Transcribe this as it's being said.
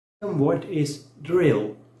What is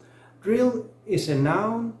drill? Drill is a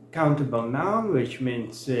noun, countable noun, which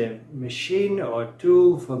means a machine or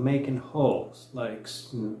tool for making holes, like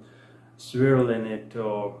swirling it,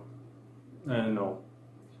 or I don't know,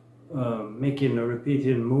 making a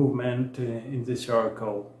repeated movement in the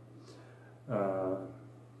circle.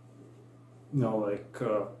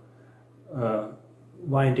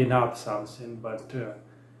 Winding up something, but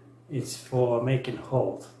it's for making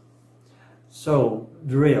holes. So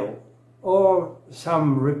drill, or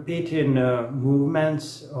some repeating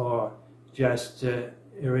movements, or just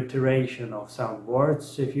iteration of some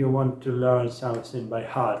words if you want to learn something by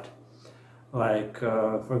heart. Like,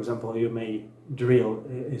 for example, you may drill.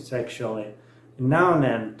 It's actually a noun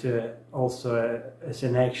and also as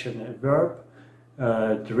an action a verb.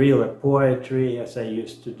 Drill a poetry, as I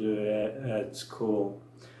used to do at school.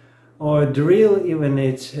 Or drill, even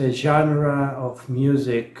it's a genre of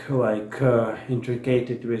music, like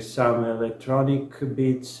intricated with some electronic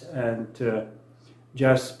beats and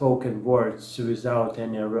just spoken words without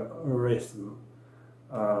any rhythm,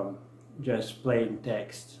 just plain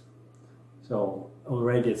text. So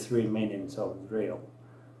already 3 meanings of drill.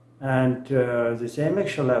 And the same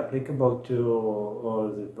actually applicable to all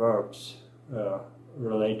the verbs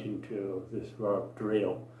relating to this verb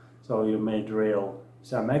drill. So you may drill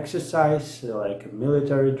some exercise, like a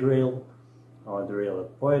military drill, or drill a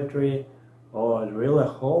poetry, or drill a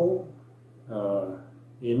hole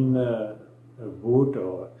in a wood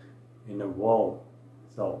or in a wall.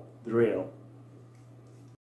 So drill.